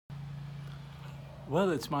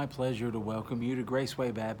Well, it's my pleasure to welcome you to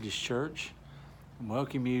Graceway Baptist Church and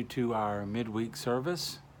welcome you to our midweek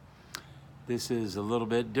service. This is a little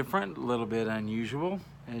bit different, a little bit unusual,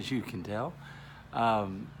 as you can tell.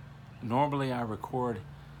 Normally I record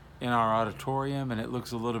in our auditorium and it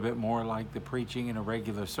looks a little bit more like the preaching in a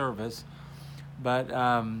regular service. But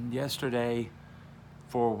yesterday,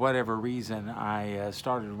 for whatever reason, I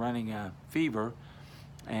started running a fever,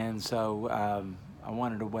 and so I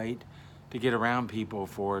wanted to wait to get around people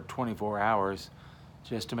for 24 hours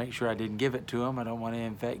just to make sure I didn't give it to them. I don't want to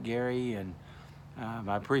infect Gary, and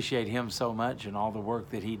I appreciate him so much and all the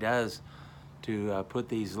work that he does to put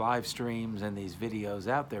these live streams and these videos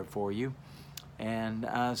out there for you. And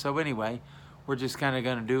so anyway, we're just kind of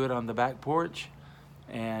going to do it on the back porch,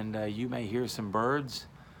 and you may hear some birds,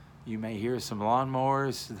 you may hear some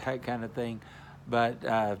lawnmowers, that kind of thing, but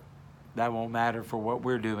that won't matter for what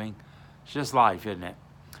we're doing. It's just life, isn't it?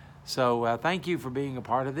 So thank you for being a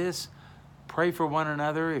part of this. Pray for one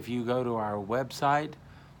another. If you go to our website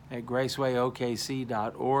at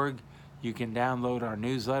gracewayokc.org, you can download our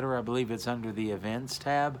newsletter. I believe it's under the events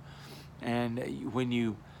tab. And when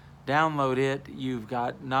you download it, you've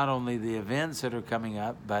got not only the events that are coming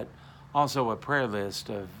up, but also a prayer list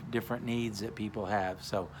of different needs that people have.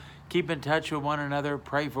 So keep in touch with one another,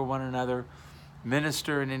 pray for one another,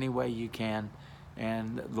 minister in any way you can,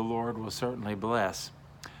 and the Lord will certainly bless.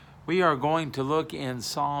 We are going to look in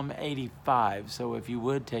Psalm 85. So if you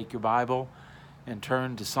would, take your Bible and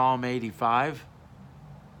turn to Psalm 85.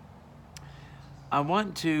 I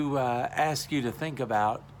want to ask you to think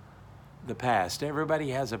about the past.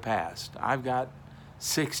 Everybody has a past. I've got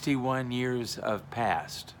 61 years of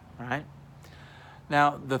past, right?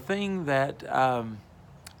 Now, the thing that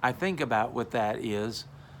I think about with that is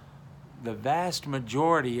the vast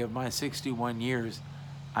majority of my 61 years,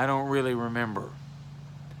 I don't really remember.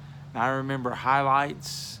 I remember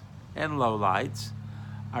highlights and lowlights.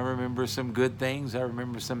 I remember some good things. I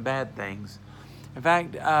remember some bad things. In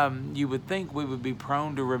fact, you would think we would be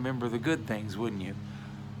prone to remember the good things, wouldn't you?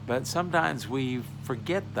 But sometimes we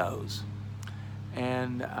forget those.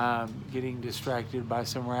 And getting distracted by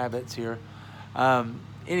some rabbits here.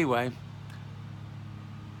 Anyway,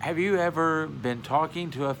 have you ever been talking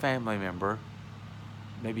to a family member,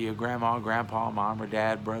 maybe a grandma, grandpa, mom or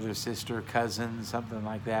dad, brother, sister, cousin, something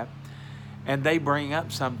like that, and they bring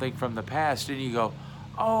up something from the past and you go,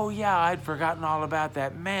 oh yeah, I'd forgotten all about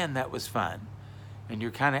that. Man, that was fun. And you're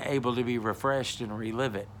kind of able to be refreshed and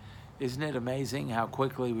relive it. Isn't it amazing how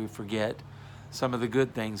quickly we forget some of the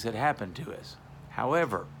good things that happened to us?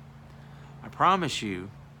 However, I promise you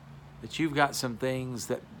that you've got some things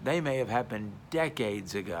that they may have happened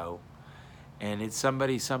decades ago, and it's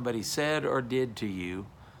somebody said or did to you,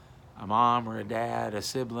 a mom or a dad, a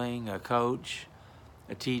sibling, a coach,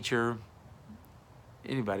 a teacher,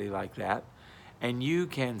 anybody like that, and you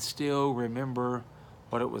can still remember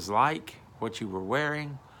what it was like, what you were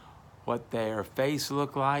wearing, what their face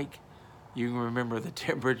looked like. You can remember the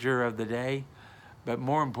temperature of the day, but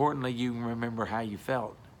more importantly, you can remember how you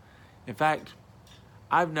felt. In fact,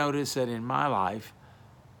 I've noticed that in my life,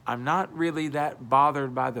 I'm not really that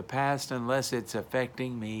bothered by the past unless it's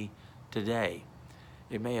affecting me today.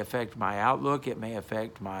 It may affect my outlook, it may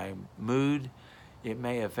affect my mood, it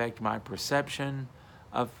may affect my perception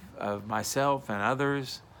of myself and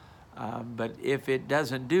others. But if it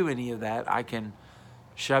doesn't do any of that, I can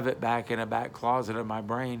shove it back in a back closet of my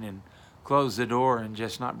brain and close the door and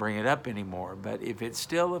just not bring it up anymore. But if it's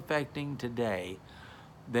still affecting today,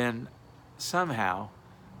 then somehow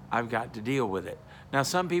I've got to deal with it. Now,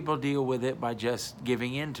 some people deal with it by just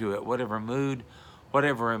giving into it. Whatever mood,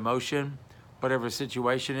 whatever emotion, whatever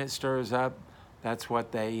situation it stirs up, that's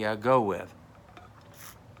what they go with.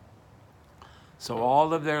 So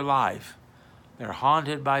all of their life, they're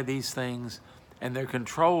haunted by these things, and they're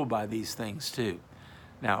controlled by these things too.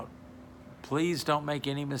 Now, please don't make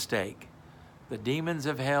any mistake. The demons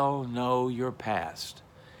of hell know your past,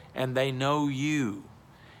 and they know you.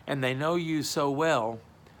 And they know you so well,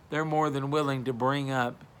 they're more than willing to bring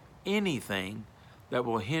up anything that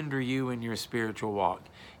will hinder you in your spiritual walk.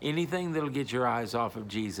 Anything that'll get your eyes off of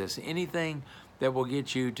Jesus. Anything that will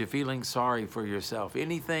get you to feeling sorry for yourself.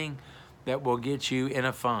 Anything that will get you in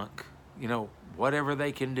a funk. You know, whatever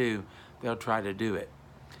they can do, they'll try to do it.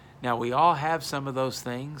 Now, we all have some of those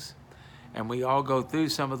things, and we all go through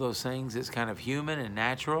some of those things. It's kind of human and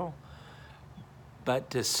natural.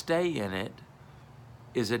 But to stay in it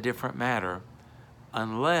is a different matter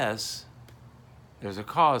unless there's a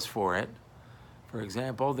cause for it. For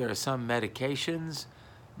example, there are some medications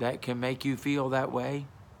that can make you feel that way.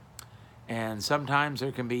 And sometimes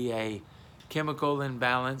there can be a chemical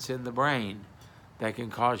imbalance in the brain that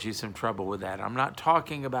can cause you some trouble with that. I'm not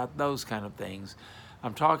talking about those kind of things.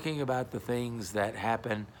 I'm talking about the things that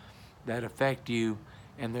happen that affect you,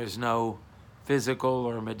 and there's no physical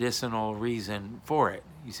or medicinal reason for it.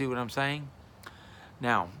 You see what I'm saying?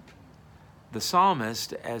 Now, the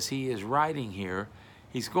psalmist, as he is writing here,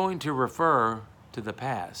 he's going to refer to the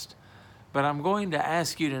past. But I'm going to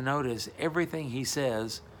ask you to notice everything he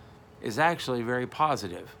says is actually very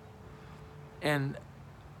positive. And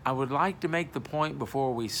I would like to make the point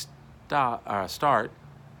before we start.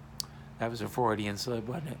 That was a Freudian slip,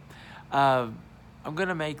 wasn't it? I'm going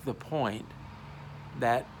to make the point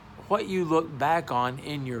that what you look back on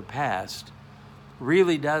in your past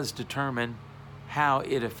really does determine how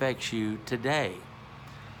it affects you today.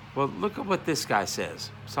 Well, look at what this guy says.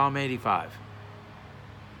 Psalm 85.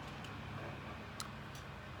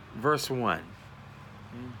 Verse 1.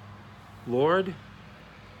 Lord,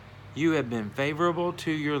 you have been favorable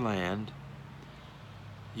to your land.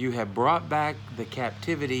 You have brought back the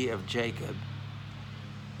captivity of Jacob.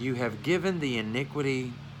 You have forgiven, the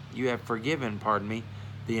iniquity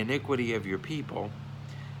of your people,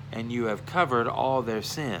 and you have covered all their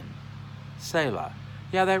sin. Selah.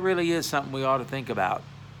 Yeah, that really is something we ought to think about.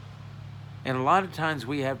 And a lot of times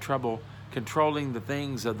we have trouble controlling the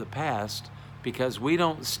things of the past because we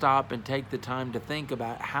don't stop and take the time to think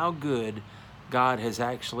about how good God has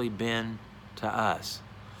actually been to us.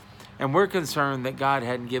 And we're concerned that God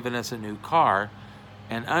hadn't given us a new car,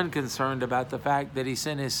 and unconcerned about the fact that he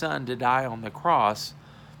sent his son to die on the cross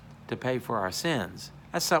to pay for our sins.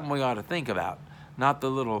 That's something we ought to think about, not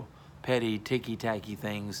the little petty ticky-tacky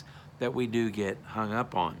things that we do get hung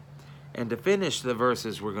up on. And to finish the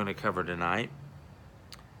verses we're going to cover tonight,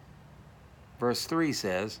 verse 3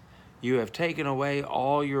 says, you have taken away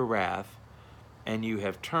all your wrath, and you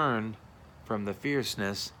have turned from the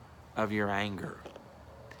fierceness of your anger.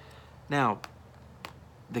 Now,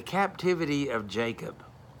 the captivity of Jacob.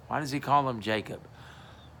 Why does he call him Jacob?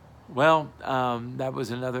 Well, that was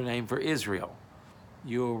another name for Israel.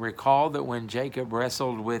 You'll recall that when Jacob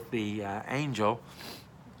wrestled with the angel,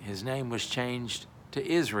 his name was changed to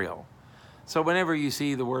Israel. So whenever you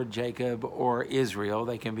see the word Jacob or Israel,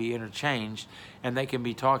 they can be interchanged, and they can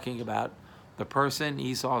be talking about the person,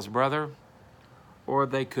 Esau's brother, or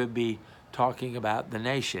they could be talking about the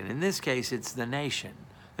nation. In this case, it's the nation.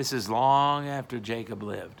 This is long after Jacob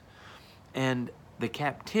lived. And the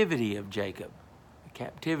captivity of Jacob,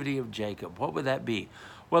 what would that be?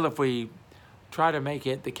 Well, if we try to make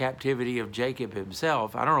it the captivity of Jacob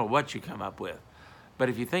himself, I don't know what you come up with. But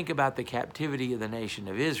if you think about the captivity of the nation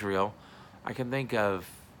of Israel, I can think of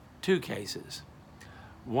two cases.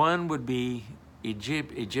 One would be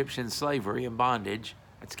Egyptian slavery and bondage.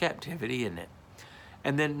 That's captivity, isn't it?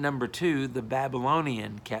 And then number two, the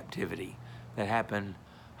Babylonian captivity that happened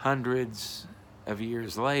hundreds of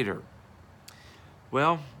years later.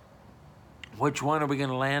 Well, which one are we going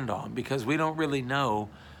to land on? Because we don't really know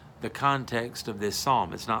the context of this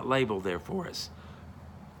psalm. It's not labeled there for us.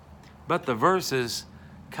 But the verses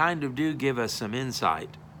kind of do give us some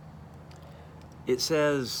insight. It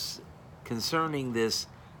says concerning this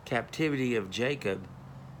captivity of Jacob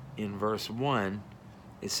in verse 1,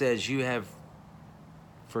 it says, you have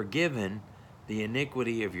forgiven the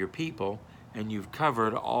iniquity of your people, and you've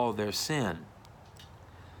covered all their sin.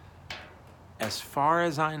 As far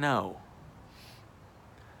as I know,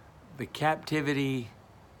 the captivity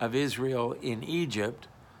of Israel in Egypt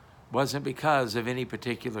wasn't because of any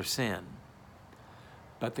particular sin.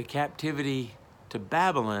 But the captivity to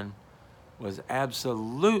Babylon was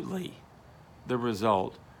absolutely the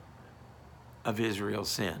result of Israel's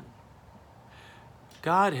sin.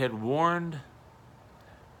 God had warned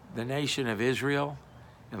the nation of Israel,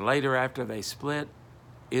 and later after they split,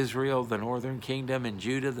 Israel, the northern kingdom, and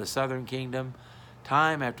Judah, the southern kingdom,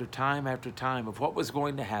 time after time after time of what was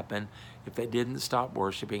going to happen if they didn't stop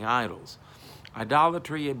worshiping idols.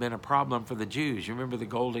 Idolatry had been a problem for the Jews. You remember the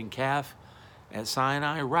golden calf at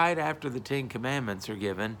Sinai? Right after the Ten Commandments are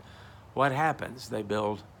given, what happens? They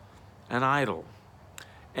build an idol.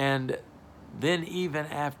 And then even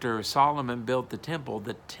after Solomon built the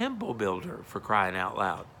temple builder, for crying out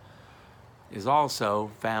loud, is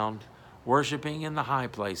also found worshiping in the high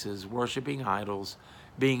places, worshiping idols,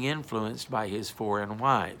 being influenced by his foreign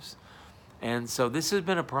wives. And so this has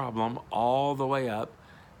been a problem all the way up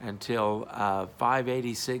until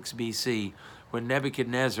 586 BC, when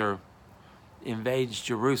Nebuchadnezzar invades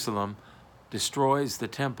Jerusalem, destroys the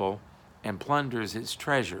temple, and plunders its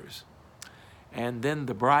treasures. And then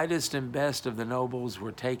the brightest and best of the nobles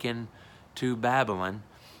were taken to Babylon,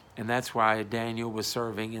 and that's why Daniel was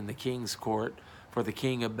serving in the king's court for the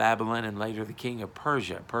king of Babylon and later the king of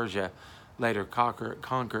Persia. Persia later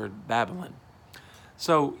conquered Babylon.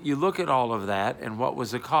 So you look at all of that and what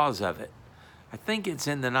was the cause of it. I think it's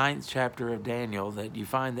in the 9th chapter of Daniel that you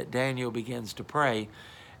find that Daniel begins to pray.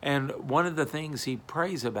 And one of the things he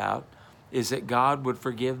prays about is that God would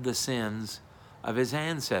forgive the sins of his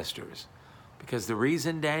ancestors. Because the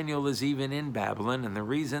reason Daniel is even in Babylon, and the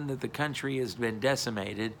reason that the country has been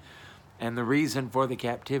decimated, and the reason for the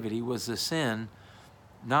captivity was the sin,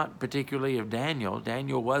 not particularly of Daniel.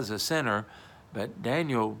 Daniel was a sinner, but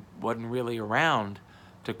Daniel wasn't really around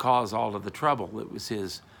to cause all of the trouble. It was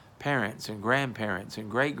his parents and grandparents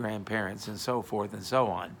and great-grandparents and so forth and so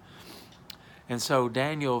on. And so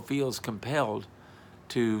Daniel feels compelled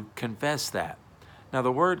to confess that. Now,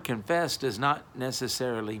 the word confess does not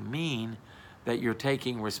necessarily mean that you're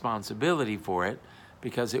taking responsibility for it,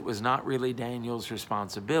 because it was not really Daniel's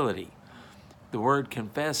responsibility. The word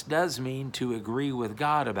confess does mean to agree with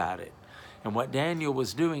God about it. And what Daniel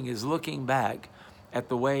was doing is looking back at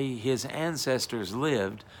the way his ancestors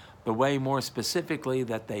lived, the way more specifically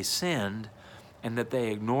that they sinned and that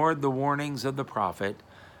they ignored the warnings of the prophets,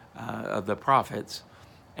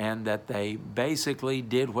 and that they basically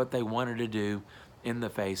did what they wanted to do in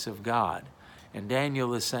the face of God. And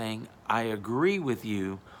Daniel is saying, I agree with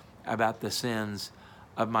you about the sins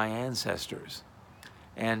of my ancestors.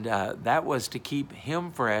 And that was to keep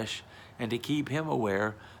him fresh and to keep him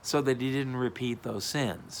aware so that he didn't repeat those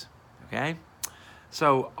sins. Okay?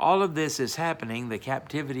 So all of this is happening, the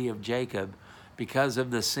captivity of Jacob, because of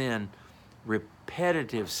the sin,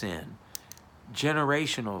 repetitive sin,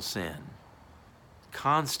 generational sin,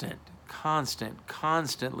 constantly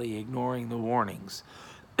ignoring the warnings.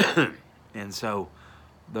 And so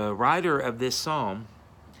the writer of this psalm,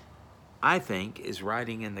 I think, is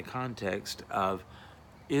writing in the context of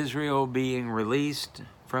Israel being released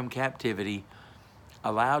from captivity,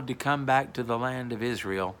 allowed to come back to the land of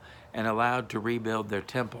Israel, and allowed to rebuild their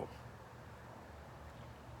temple.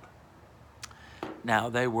 Now,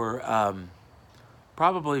 they were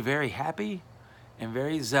probably very happy and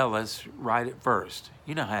very zealous right at first.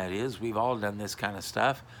 You know how it is. We've all done this kind of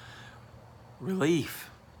stuff. Relief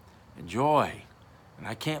and joy. And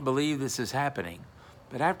I can't believe this is happening.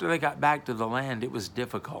 But after they got back to the land, it was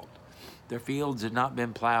difficult. Their fields had not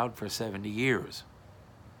been plowed for 70 years.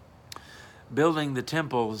 Building the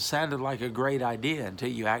temple sounded like a great idea until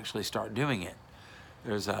you actually start doing it.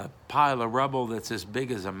 There's a pile of rubble that's as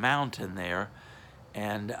big as a mountain there.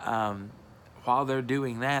 And while they're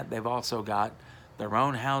doing that, they've also got their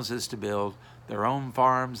own houses to build, their own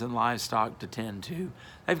farms and livestock to tend to.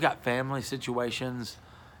 They've got family situations,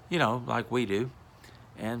 like we do.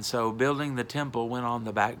 And so building the temple went on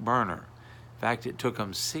the back burner. In fact, it took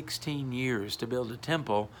them 16 years to build a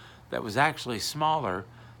temple that was actually smaller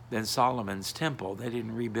than Solomon's temple. They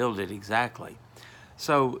didn't rebuild it exactly.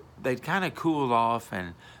 So they'd kind of cooled off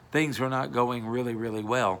and things were not going really, really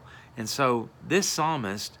well. And so this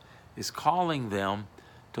psalmist is calling them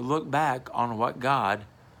to look back on what God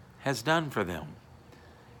has done for them.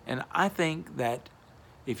 And I think that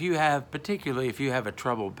particularly if you have a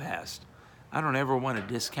troubled past, I don't ever want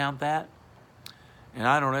to discount that. And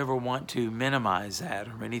I don't ever want to minimize that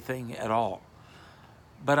or anything at all.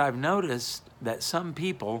 But I've noticed that some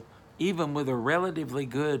people, even with a relatively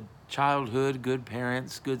good childhood, good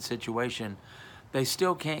parents, good situation, they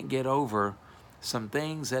still can't get over some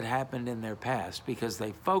things that happened in their past because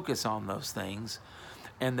they focus on those things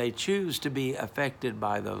and they choose to be affected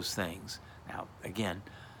by those things. Now, again,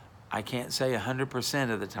 I can't say 100%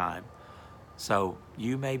 of the time, so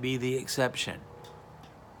you may be the exception.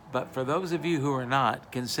 But for those of you who are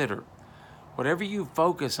not, consider, whatever you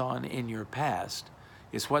focus on in your past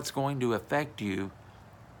is what's going to affect you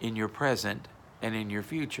in your present and in your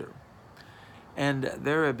future. And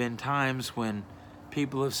there have been times when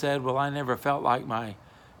people have said, well, I never felt like my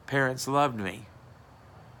parents loved me.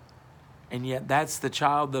 And yet that's the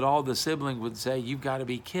child that all the siblings would say, you've got to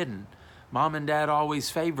be kidding. Mom and dad always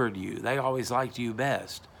favored you. They always liked you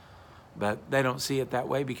best. But they don't see it that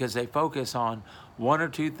way because they focus on one or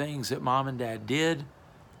two things that mom and dad did,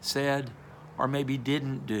 said, or maybe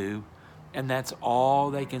didn't do, and that's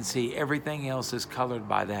all they can see. Everything else is colored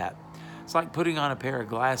by that. It's like putting on a pair of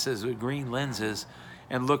glasses with green lenses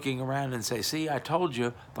and looking around and say, see, I told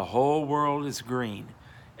you the whole world is green.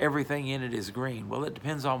 Everything in it is green. Well, it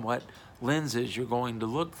depends on what lenses you're going to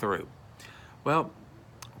look through. Well,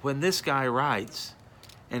 when this guy writes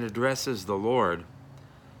and addresses the Lord,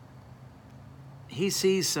 he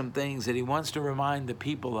sees some things that he wants to remind the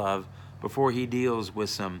people of before he deals with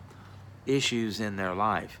some issues in their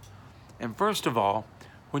life. And first of all,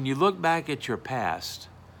 when you look back at your past,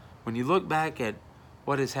 when you look back at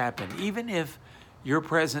what has happened, even if your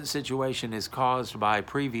present situation is caused by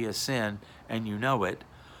previous sin and you know it,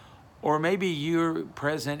 or maybe your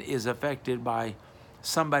present is affected by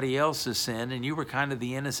somebody else's sin and you were kind of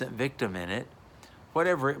the innocent victim in it.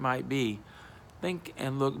 Whatever it might be, think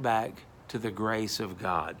and look back to the grace of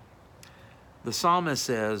God. The psalmist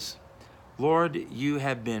says, Lord, you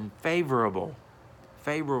have been favorable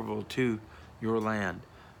to your land.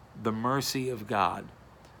 The mercy of God,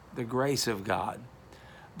 the grace of God.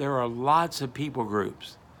 There are lots of people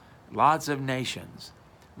groups, lots of nations,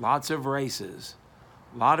 lots of races,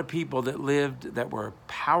 a lot of people that lived that were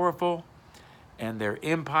powerful, and their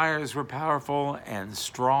empires were powerful and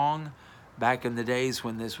strong back in the days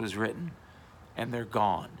when this was written, and they're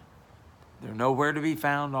gone. They're nowhere to be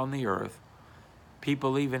found on the earth.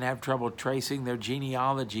 People even have trouble tracing their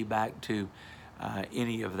genealogy back to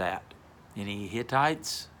any of that. Any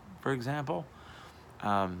Hittites, for example?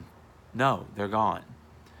 No, they're gone.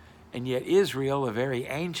 And yet Israel, a very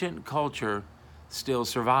ancient culture, still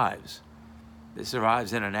survives. It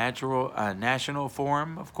survives in a national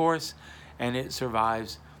form, of course, and it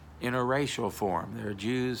survives in a racial form. There are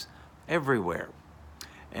Jews everywhere.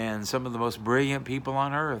 And some of the most brilliant people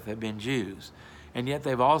on earth have been Jews. And yet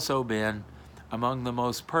they've also been among the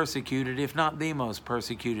most persecuted, if not the most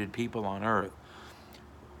persecuted people on earth.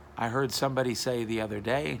 I heard somebody say the other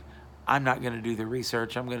day, I'm not going to do the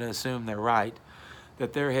research, I'm going to assume they're right,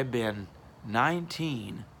 that there have been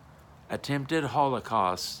 19 attempted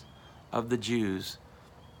holocausts of the Jews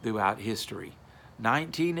throughout history.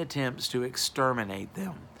 19 attempts to exterminate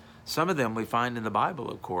them. Some of them we find in the Bible,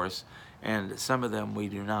 of course, and some of them we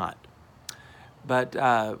do not. But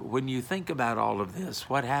when you think about all of this,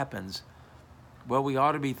 what happens? Well, we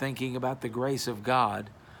ought to be thinking about the grace of God,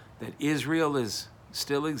 that Israel is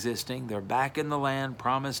still existing. They're back in the land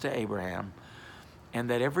promised to Abraham. And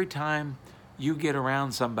that every time you get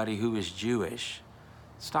around somebody who is Jewish,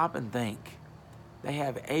 stop and think. They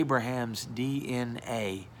have Abraham's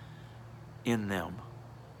DNA in them.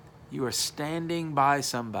 You are standing by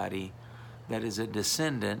somebody that is a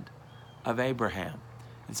descendant of Abraham.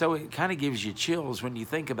 And so it kind of gives you chills when you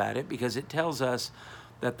think about it, because it tells us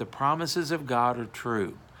that the promises of God are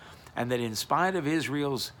true, and that in spite of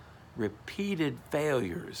Israel's repeated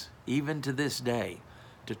failures, even to this day,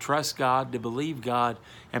 to trust God, to believe God,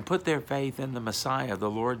 and put their faith in the Messiah, the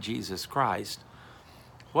Lord Jesus Christ,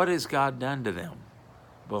 what has God done to them?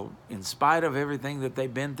 Well, in spite of everything that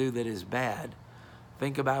they've been through that is bad,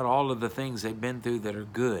 think about all of the things they've been through that are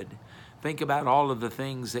good. Think about all of the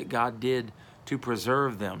things that God did to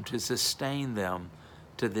preserve them, to sustain them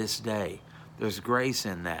to this day. There's grace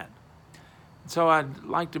in that. So I'd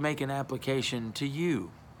like to make an application to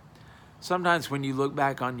you. Sometimes when you look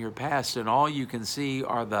back on your past and all you can see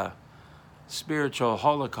are the spiritual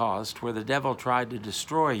holocaust where the devil tried to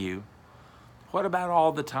destroy you, what about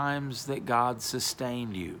all the times that God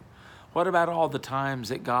sustained you? What about all the times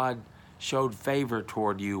that God showed favor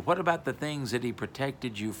toward you? What about the things that he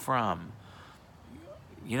protected you from?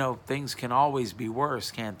 You know, things can always be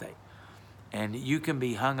worse, can't they? And you can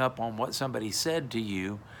be hung up on what somebody said to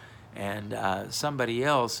you, and somebody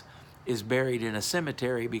else is buried in a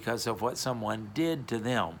cemetery because of what someone did to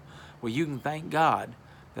them. Well, you can thank God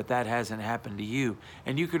that that hasn't happened to you.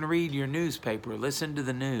 And you can read your newspaper, listen to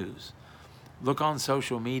the news, look on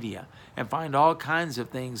social media, and find all kinds of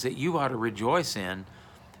things that you ought to rejoice in,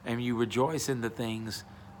 and you rejoice in the things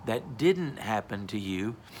that didn't happen to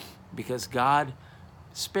you because God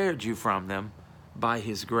spared you from them by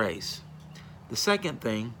his grace. The second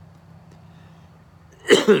thing,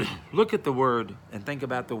 look at the word and think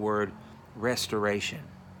about the word restoration.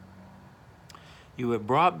 You have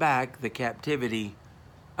brought back the captivity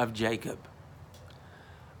of Jacob.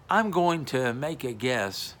 I'm going to make a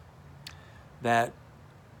guess that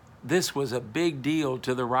this was a big deal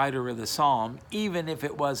to the writer of the psalm, even if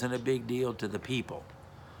it wasn't a big deal to the people.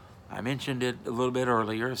 I mentioned it a little bit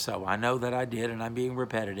earlier, so I know that I did, and I'm being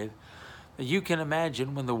repetitive. You can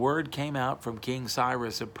imagine when the word came out from King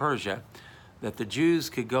Cyrus of Persia that the Jews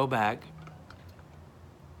could go back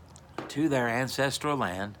to their ancestral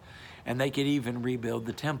land and they could even rebuild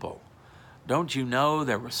the temple. Don't you know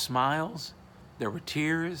there were smiles, there were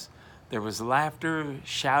tears, there was laughter,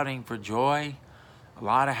 shouting for joy, a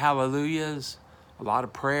lot of hallelujahs, a lot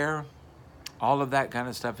of prayer. All of that kind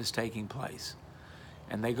of stuff is taking place.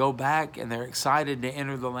 And they go back and they're excited to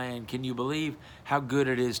enter the land. Can you believe how good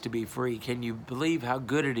it is to be free? Can you believe how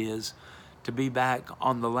good it is to be back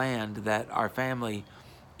on the land that our family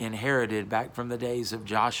inherited back from the days of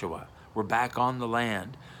Joshua? We're back on the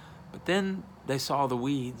land. But then they saw the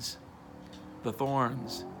weeds, the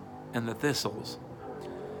thorns, and the thistles.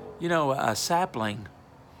 You know, a sapling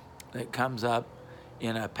that comes up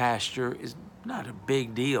in a pasture is not a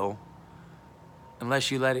big deal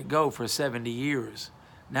unless you let it go for 70 years.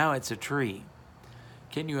 Now it's a tree.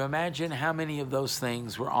 Can you imagine how many of those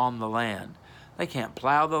things were on the land? They can't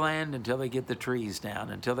plow the land until they get the trees down,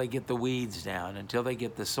 until they get the weeds down, until they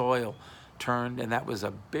get the soil turned, and that was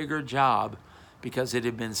a bigger job because it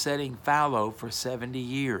had been setting fallow for 70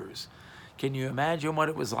 years. Can you imagine what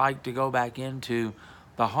it was like to go back into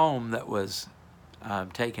the home that was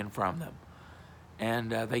taken from them?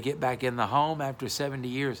 And they get back in the home after 70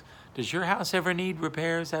 years. Does your house ever need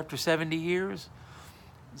repairs after 70 years?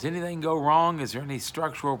 Does anything go wrong? Is there any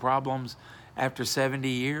structural problems after 70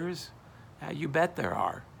 years? You bet there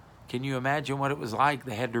are. Can you imagine what it was like?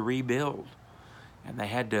 They had to rebuild, and they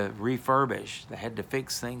had to refurbish. They had to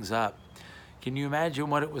fix things up. Can you imagine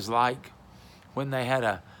what it was like when they had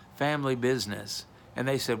a family business and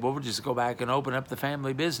they said, well, we'll just go back and open up the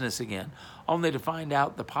family business again, only to find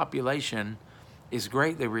out the population is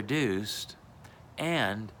greatly reduced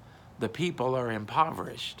and the people are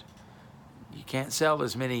impoverished. You can't sell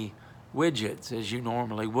as many widgets as you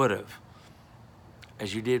normally would have,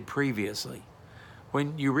 as you did previously.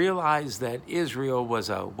 When you realize that Israel was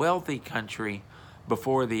a wealthy country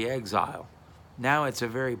before the exile, now it's a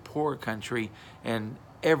very poor country, and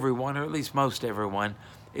everyone, or at least most everyone,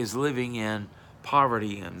 is living in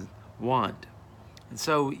poverty and want. And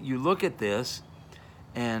so you look at this,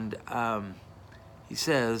 and he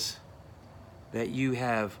says that you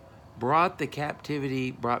have brought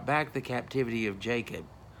back the captivity of Jacob.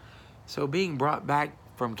 So being brought back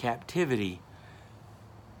from captivity,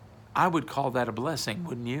 I would call that a blessing,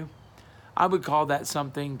 wouldn't you? I would call that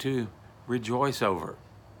something to rejoice over.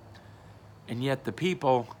 And yet the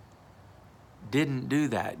people didn't do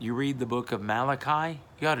that. You read the book of Malachi,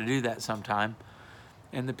 you ought to do that sometime.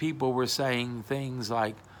 And the people were saying things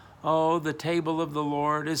like, oh, the table of the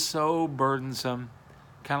Lord is so burdensome.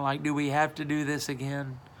 Kind of like, do we have to do this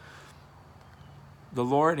again? The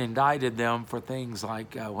Lord indicted them for things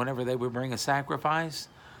like whenever they would bring a sacrifice,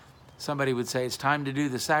 somebody would say, it's time to do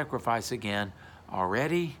the sacrifice again.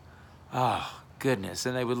 Already? Oh, goodness.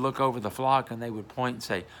 And they would look over the flock and they would point and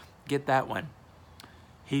say, get that one.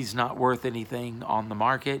 He's not worth anything on the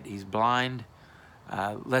market. He's blind.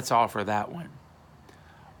 Let's offer that one.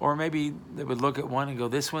 Or maybe they would look at one and go,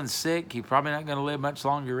 this one's sick. He's probably not going to live much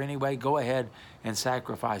longer anyway. Go ahead and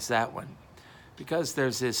sacrifice that one. Because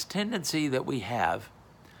there's this tendency that we have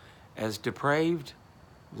as depraved,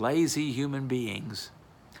 lazy human beings.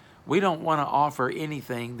 We don't want to offer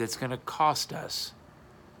anything that's going to cost us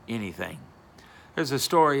anything. There's a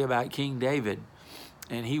story about King David,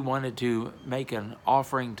 and he wanted to make an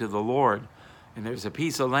offering to the Lord. And there's a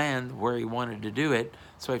piece of land where he wanted to do it.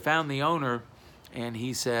 So he found the owner, and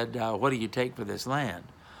he said, what do you take for this land?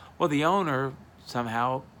 Well, the owner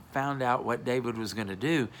somehow found out what David was going to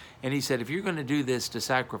do. And he said, if you're going to do this to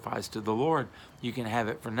sacrifice to the Lord, you can have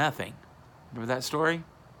it for nothing. Remember that story?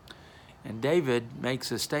 And David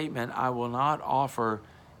makes a statement, I will not offer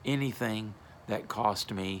anything that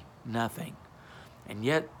cost me nothing. And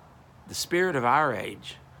yet, the spirit of our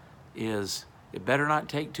age is, it better not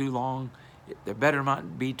take too long. There better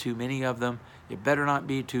not be too many of them. It better not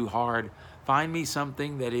be too hard. Find me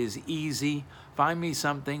something that is easy. Find me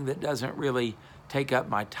something that doesn't really take up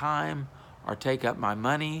my time or take up my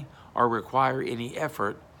money or require any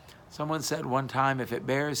effort. Someone said one time, if it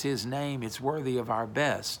bears his name, it's worthy of our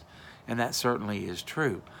best. And that certainly is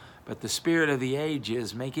true. But the spirit of the age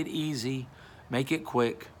is make it easy, make it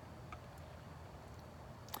quick,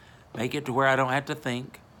 make it to where I don't have to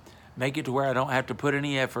think, make it to where I don't have to put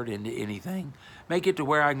any effort into anything, make it to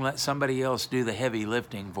where I can let somebody else do the heavy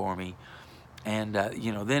lifting for me, and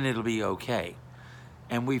then it'll be okay.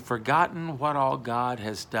 And we've forgotten what all God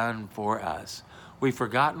has done for us. We've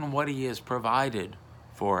forgotten what he has provided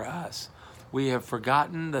for us. We have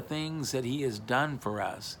forgotten the things that he has done for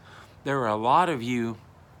us. There are a lot of you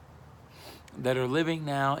that are living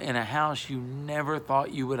now in a house you never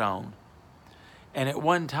thought you would own. And at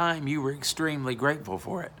one time, you were extremely grateful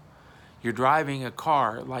for it. You're driving a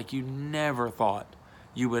car like you never thought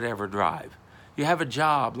you would ever drive. You have a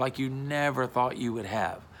job like you never thought you would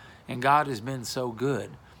have. And God has been so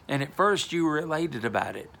good. And at first, you were elated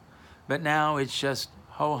about it. But now it's just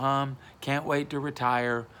ho-hum, can't wait to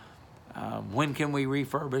retire. When can we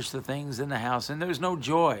refurbish the things in the house? And there's no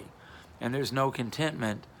joy. And there's no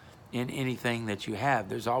contentment in anything that you have.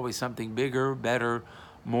 There's always something bigger, better,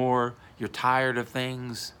 more. You're tired of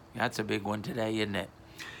things. That's a big one today, isn't it?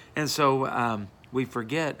 And so we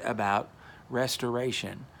forget about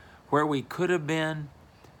restoration, where we could have been,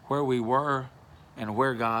 where we were, and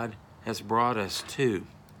where God has brought us to.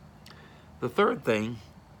 The third thing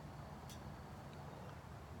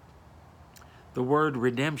The word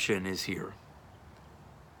redemption is here.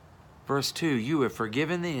 Verse 2, you have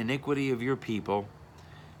forgiven the iniquity of your people.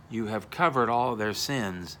 You have covered all their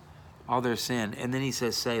sins, all their sin. And then he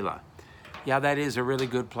says, Selah. Yeah, that is a really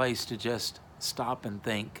good place to just stop and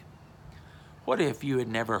think. What if you had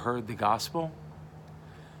never heard the gospel?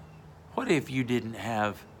 What if you didn't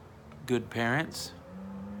have good parents?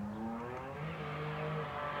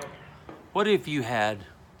 What if you had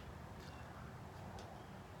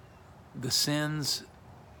the sins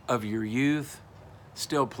of your youth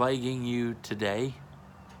still plaguing you today?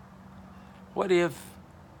 What if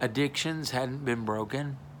addictions hadn't been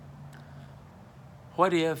broken?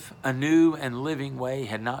 What if a new and living way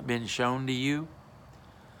had not been shown to you?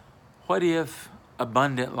 What if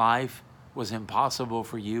abundant life was impossible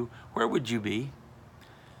for you? Where would you be?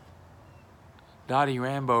 Dottie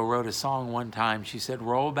Rambo wrote a song one time. She said,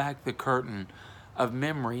 roll back the curtain of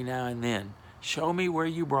memory now and then. Show me where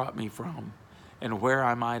you brought me from and where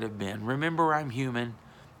I might have been. Remember, I'm human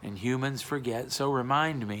and humans forget. So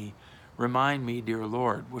remind me, dear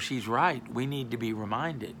Lord. Well, she's right. We need to be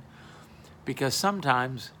reminded, because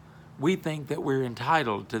sometimes we think that we're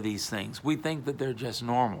entitled to these things. We think that they're just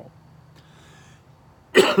normal.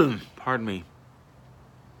 Pardon me.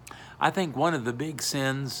 I think one of the big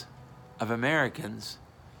sins of Americans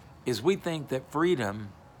is we think that freedom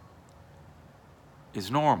is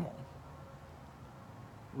normal.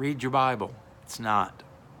 Read your Bible. It's not.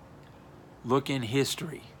 Look in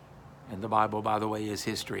history. And the Bible, by the way, is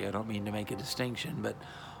history. I don't mean to make a distinction, but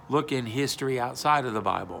look in history outside of the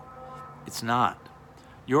Bible. It's not.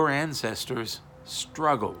 Your ancestors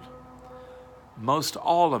struggled. Most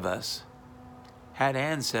all of us had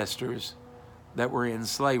ancestors that were in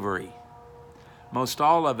slavery. Most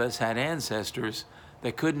all of us had ancestors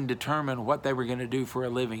that couldn't determine what they were going to do for a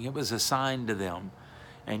living. It was assigned to them,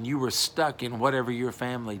 and you were stuck in whatever your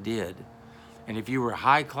family did. And if you were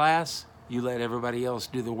high class, you let everybody else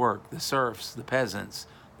do the work, the serfs, the peasants,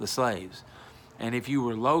 the slaves. And if you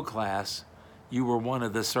were low class, you were one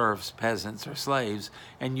of the serfs, peasants, or slaves,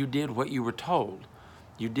 and you did what you were told.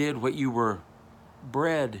 You did what you were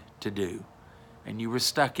bred to do, and you were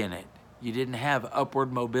stuck in it. You didn't have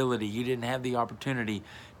upward mobility. You didn't have the opportunity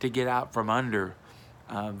to get out from under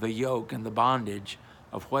the yoke and the bondage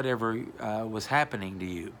of whatever was happening to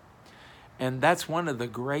you. And that's one of the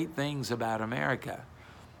great things about America.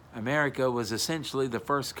 America was essentially the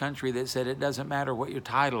first country that said it doesn't matter what your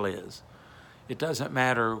title is. It doesn't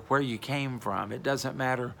matter where you came from. It doesn't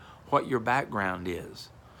matter what your background is.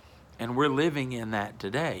 And we're living in that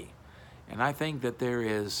today. And I think that there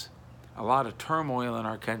is a lot of turmoil in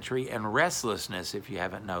our country and restlessness, if you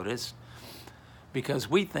haven't noticed, because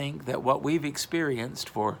we think that what we've experienced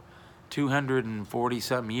for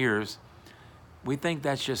 240-some years, we think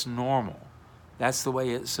that's just normal. That's the way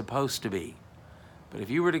it's supposed to be. But if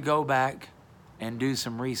you were to go back and do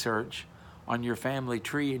some research on your family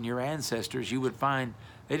tree and your ancestors, you would find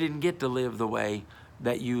they didn't get to live the way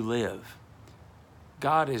that you live.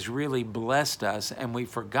 God has really blessed us, and we've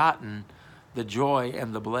forgotten the joy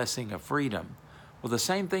and the blessing of freedom. Well, the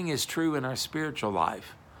same thing is true in our spiritual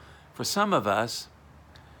life. For some of us,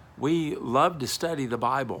 we love to study the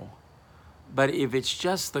Bible, but if it's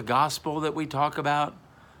just the gospel that we talk about,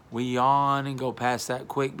 we yawn and go past that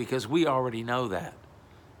quick because we already know that.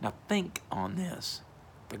 Now think on this.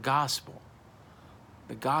 The gospel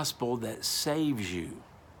that saves you.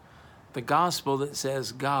 The gospel that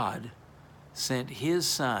says God sent his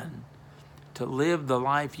son to live the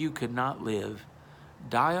life you could not live,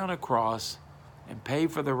 die on a cross, and pay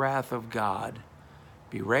for the wrath of God,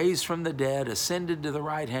 be raised from the dead, ascended to the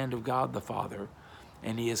right hand of God the Father,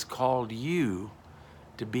 and he has called you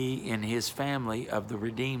to be in his family of the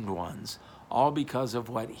redeemed ones, all because of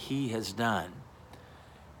what he has done.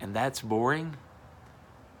 And that's boring.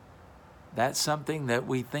 That's something that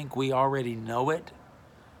we think we already know it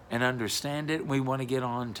and understand it. We want to get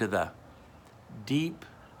on to the deep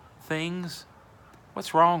things.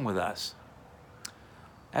 What's wrong with us?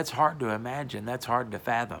 That's hard to imagine. That's hard to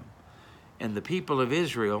fathom. And the people of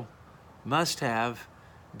Israel must have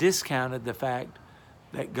discounted the fact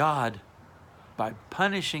that God, by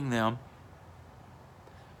punishing them,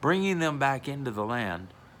 bringing them back into the land,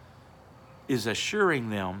 is assuring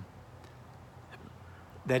them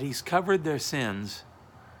that he's covered their sins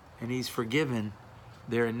and he's forgiven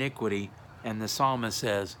their iniquity. And the psalmist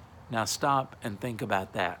says, now stop and think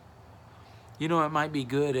about that. You know, it might be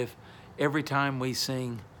good if every time we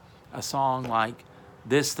sing a song like,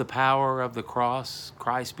 this the power of the cross,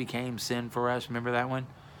 Christ became sin for us, remember that one?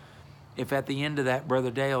 If at the end of that,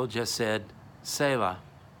 Brother Dale just said, Selah,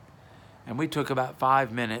 and we took about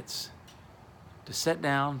 5 minutes to sit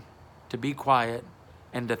down, to be quiet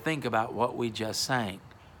and to think about what we just sang.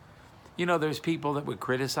 You know, there's people that would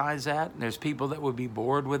criticize that, and there's people that would be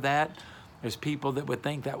bored with that. There's people that would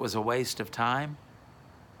think that was a waste of time.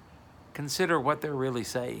 Consider what they're really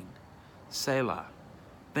saying. Selah.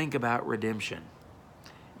 Think about redemption.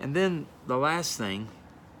 And then the last thing,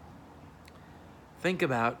 think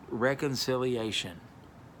about reconciliation.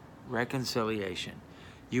 Reconciliation.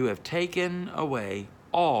 You have taken away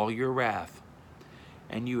all your wrath,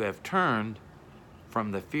 and you have turned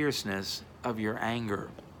from the fierceness of your anger.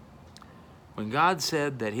 When God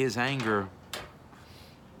said that his anger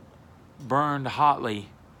burned hotly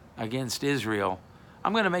against Israel,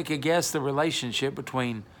 I'm going to make a guess the relationship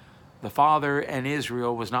between the Father and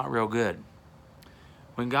Israel was not real good.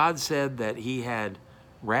 When God said that he had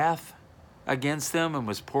wrath against them and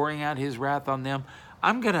was pouring out his wrath on them,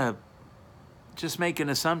 I'm going to just make an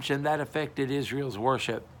assumption that affected Israel's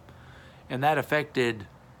worship, and that affected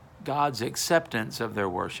God's acceptance of their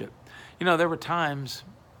worship. You know, there were times,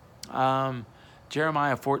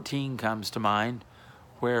 Jeremiah 14 comes to mind,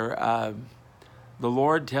 where the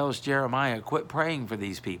Lord tells Jeremiah, quit praying for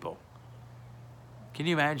these people. Can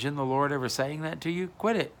you imagine the Lord ever saying that to you?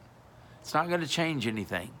 Quit it. It's not going to change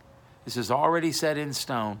anything. This is already set in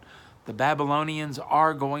stone. The Babylonians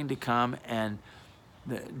are going to come, and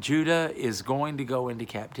Judah is going to go into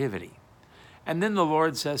captivity. And then the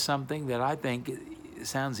Lord says something that I think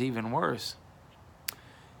sounds even worse.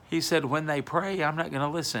 He said, when they pray, I'm not going to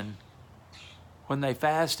listen. When they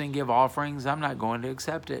fast and give offerings, I'm not going to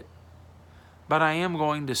accept it. But I am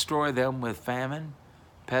going to destroy them with famine,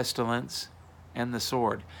 pestilence, and the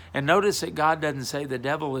sword. And notice that God doesn't say the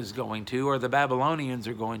devil is going to or the Babylonians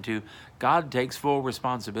are going to. God takes full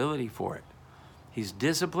responsibility for it. He's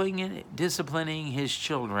disciplining his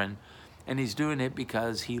children, and he's doing it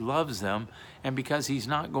because he loves them and because he's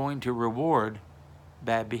not going to reward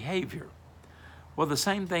bad behavior. Well, the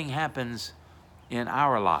same thing happens in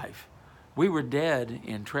our life. We were dead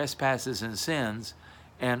in trespasses and sins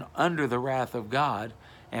and under the wrath of God,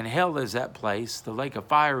 and hell is that place, the lake of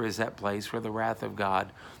fire is that place where the wrath of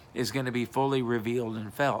God is going to be fully revealed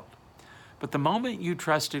and felt. But the moment you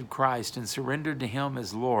trusted Christ and surrendered to him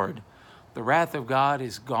as Lord, the wrath of God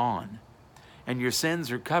is gone, and your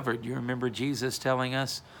sins are covered. You remember Jesus telling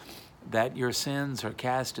us that your sins are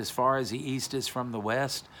cast as far as the east is from the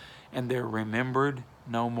west, and they're remembered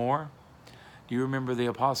no more. Do you remember the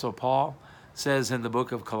Apostle Paul says in the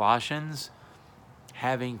book of Colossians,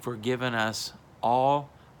 having forgiven us all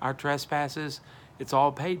our trespasses, it's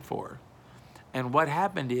all paid for. And what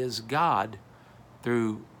happened is God,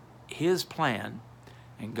 through his plan,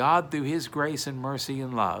 and God through his grace and mercy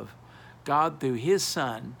and love, God through his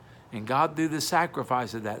Son, and God through the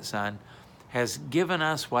sacrifice of that Son, has given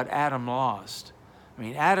us what Adam lost. I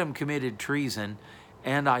mean, Adam committed treason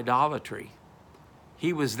and idolatry.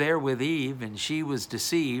 He was there with Eve, and she was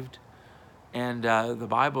deceived, and the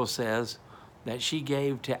Bible says that she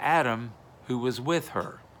gave to Adam who was with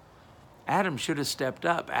her. Adam should have stepped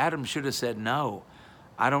up. Adam should have said, no,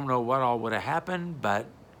 I don't know what all would have happened, but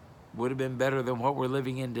would have been better than what we're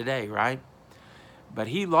living in today, right? But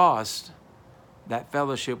he lost that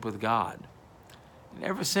fellowship with God. And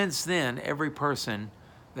ever since then, every person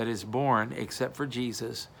that is born, except for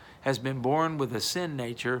Jesus, has been born with a sin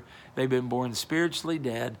nature. They've been born spiritually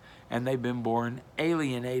dead, and they've been born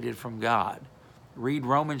alienated from God. Read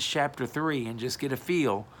Romans chapter 3 and just get a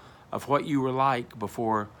feel of what you were like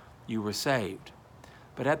before you were saved.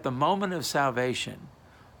 But at the moment of salvation,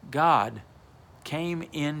 God came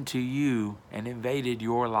into you and invaded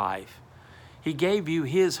your life. He gave you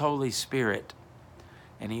his Holy Spirit,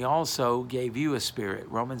 and he also gave you a spirit.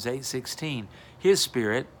 Romans 8:16. His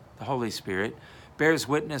Spirit, the Holy Spirit, bears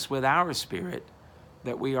witness with our spirit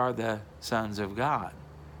that we are the sons of God.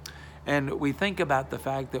 And we think about the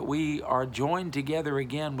fact that we are joined together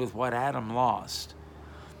again with what Adam lost.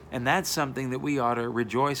 And that's something that we ought to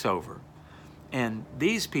rejoice over. And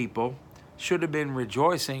these people should have been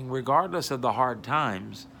rejoicing regardless of the hard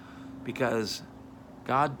times, because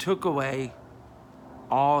God took away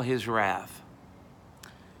all his wrath.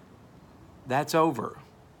 That's over.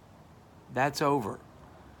 That's over.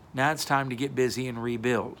 Now it's time to get busy and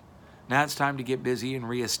rebuild. Now it's time to get busy and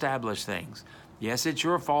reestablish things. Yes, it's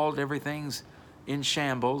your fault. Everything's in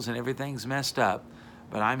shambles and everything's messed up,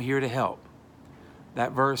 but I'm here to help.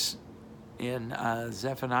 That verse in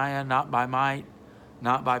Zephaniah, not by might,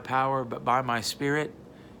 not by power, but by my Spirit,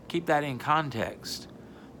 keep that in context.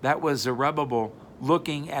 That was Zerubbabel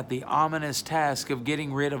looking at the ominous task of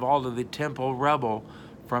getting rid of all of the temple rubble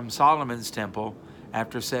from Solomon's temple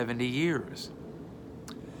after 70 years.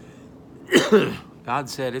 God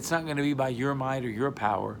said, it's not going to be by your might or your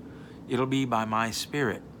power. It'll be by my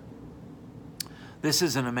Spirit. This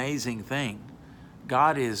is an amazing thing.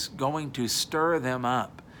 God is going to stir them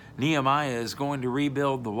up. Nehemiah is going to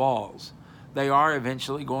rebuild the walls. They are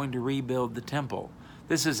eventually going to rebuild the temple.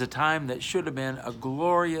 This is a time that should have been a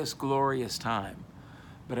glorious, glorious time.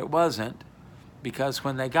 But it wasn't, because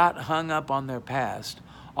when they got hung up on their past,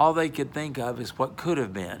 all they could think of is what could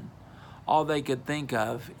have been. All they could think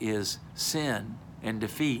of is sin and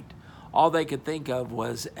defeat. All they could think of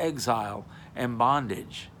was exile and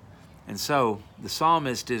bondage. And so the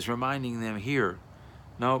psalmist is reminding them here,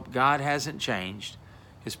 nope, God hasn't changed.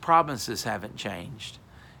 His promises haven't changed.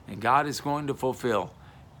 And God is going to fulfill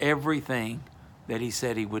everything that he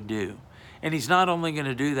said he would do. And he's not only going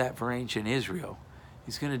to do that for ancient Israel,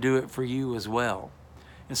 he's going to do it for you as well.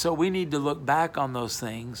 And so we need to look back on those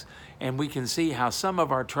things, and we can see how some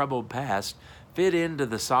of our troubled past fit into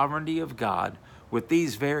the sovereignty of God with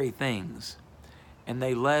these very things. And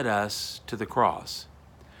they led us to the cross.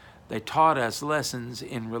 They taught us lessons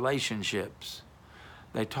in relationships.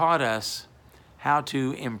 They taught us how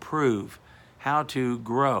to improve, how to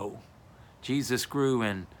grow. Jesus grew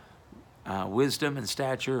in wisdom and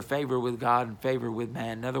stature, favor with God and favor with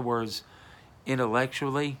man. In other words,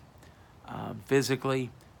 intellectually, physically,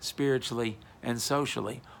 spiritually, and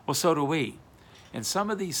socially. Well, so do we. And some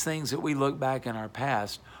of these things that we look back in our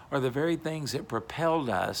past are the very things that propelled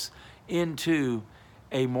us into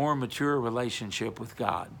a more mature relationship with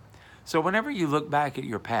God. So whenever you look back at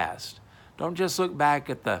your past, don't just look back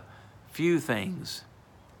at the few things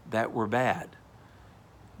that were bad.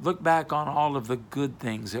 Look back on all of the good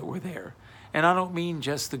things that were there. And I don't mean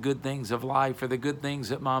just the good things of life or the good things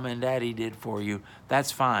that Mama and Daddy did for you.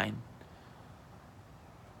 That's fine.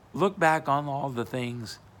 Look back on all the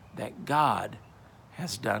things that God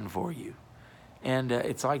has done for you. And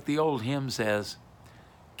it's like the old hymn says,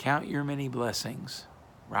 count your many blessings,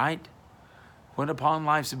 right? When upon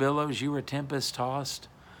life's billows you are tempest tossed,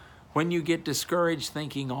 when you get discouraged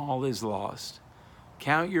thinking all is lost,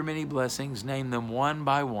 count your many blessings, name them one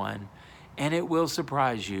by one, and it will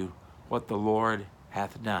surprise you what the Lord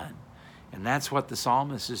hath done. And that's what the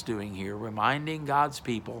psalmist is doing here, reminding God's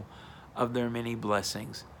people of their many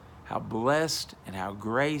blessings, how blessed and how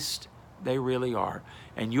graced they really are.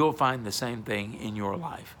 And you'll find the same thing in your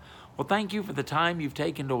life. Well, thank you for the time you've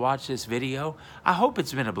taken to watch this video. I hope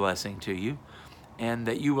it's been a blessing to you and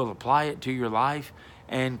that you will apply it to your life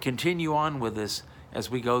and continue on with us as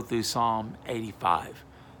we go through Psalm 85.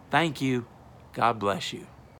 Thank you. God bless you.